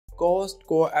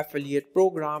Costco affiliate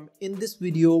program. In this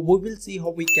video, we will see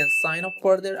how we can sign up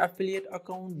for their affiliate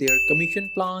account, their commission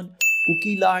plan,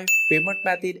 cookie life, payment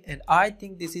method, and I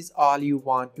think this is all you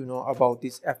want to know about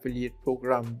this affiliate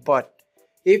program. But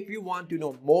if you want to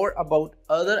know more about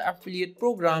other affiliate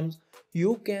programs,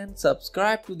 you can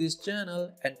subscribe to this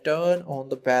channel and turn on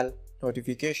the bell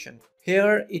notification.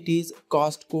 Here it is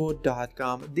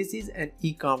Costco.com. This is an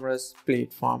e-commerce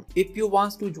platform. If you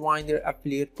want to join their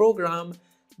affiliate program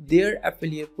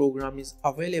is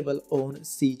available on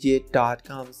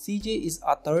CJ.com. CJ is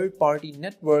a third-party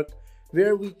network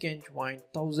where we can join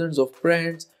thousands of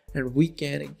brands and we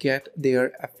can get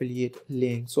their affiliate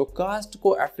link. So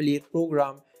Costco affiliate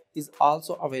program is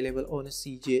also available on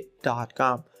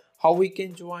CJ.com. How we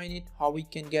can join it, how we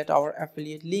can get our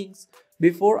affiliate links.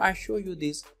 Before I show you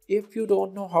this, if you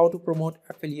don't know how to promote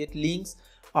affiliate links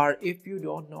or if you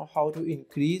don't know how to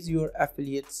increase your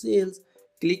affiliate sales,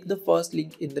 click the first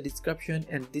link in the description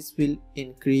and this will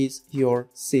increase your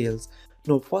sales.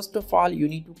 Now, first of all, you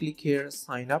need to click here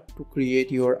sign up to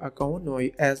create your account. Now,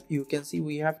 as you can see,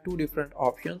 we have two different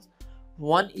options.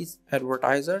 One is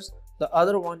advertisers, the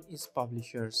other one is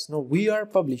publishers. Now, we are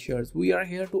publishers. We are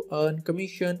here to earn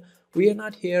commission. We are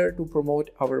not here to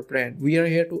promote our brand. We are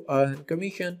here to earn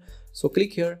commission. So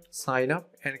click here sign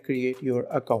up and create your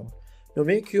account. Now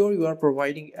make sure you are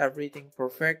providing everything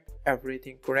perfect,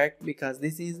 everything correct, because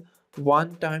this is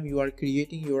one time you are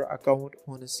creating your account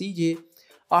on a CJ.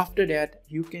 After that,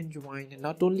 you can join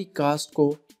not only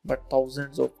Costco but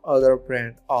thousands of other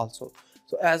brands also.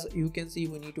 So as you can see,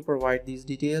 we need to provide these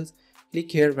details.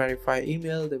 Click here verify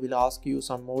email. They will ask you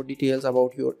some more details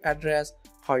about your address,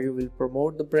 how you will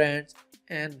promote the brands,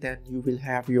 and then you will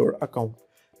have your account.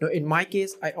 Now in my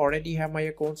case, I already have my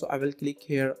account, so I will click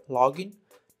here login.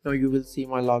 Now you will see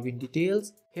my login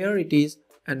details. Here it is,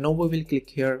 and now we will click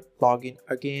here login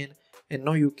again, and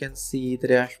now you can see the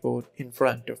dashboard in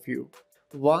front of you.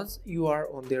 Once you are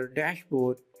on their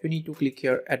dashboard, you need to click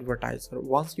here advertiser.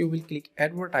 Once you will click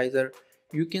advertiser,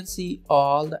 you can see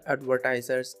all the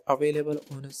advertisers available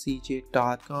on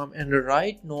CJ.com, and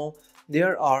right now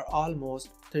there are almost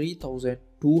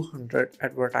 3,200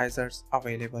 advertisers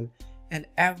available, and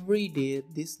every day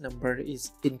this number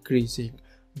is increasing.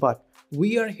 But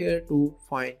we are here to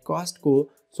find Costco,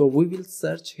 so we will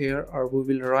search here or we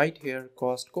will write here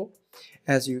Costco.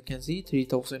 As you can see,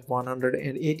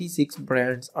 3,186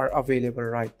 brands are available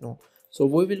right now. So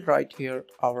we will write here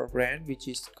our brand, which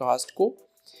is Costco,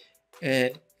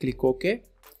 and click OK,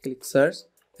 click search,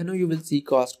 and now you will see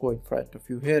Costco in front of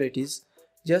you. Here it is.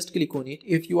 Just click on it.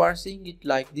 If you are seeing it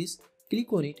like this,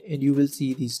 click on it and you will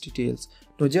see these details.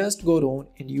 Now just go down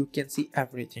and you can see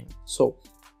everything. So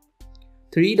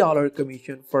 $3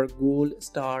 commission for Gold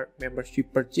Star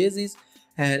membership purchases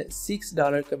and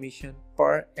 $6 commission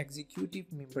per executive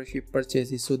membership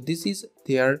purchases. So this is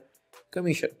their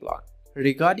commission plan.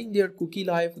 Regarding their cookie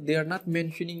life, they are not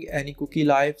mentioning any cookie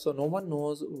life, so no one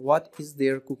knows what is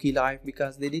their cookie life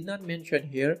because they did not mention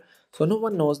here, so no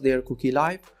one knows their cookie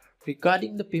life.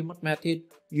 Regarding the payment method,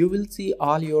 you will see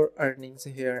all your earnings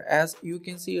here. As you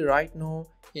can see right now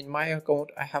in my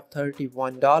account, I have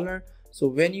 $31. So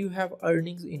when you have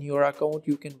earnings in your account,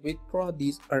 you can withdraw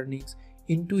these earnings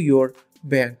into your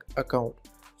bank account.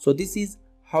 So this is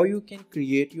how you can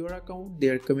create your account.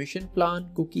 Their commission plan,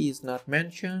 cookie is not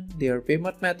mentioned, their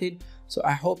payment method. So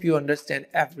I hope you understand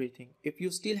everything. If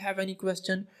you still have any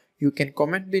question, you can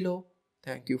comment below.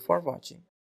 Thank you for watching.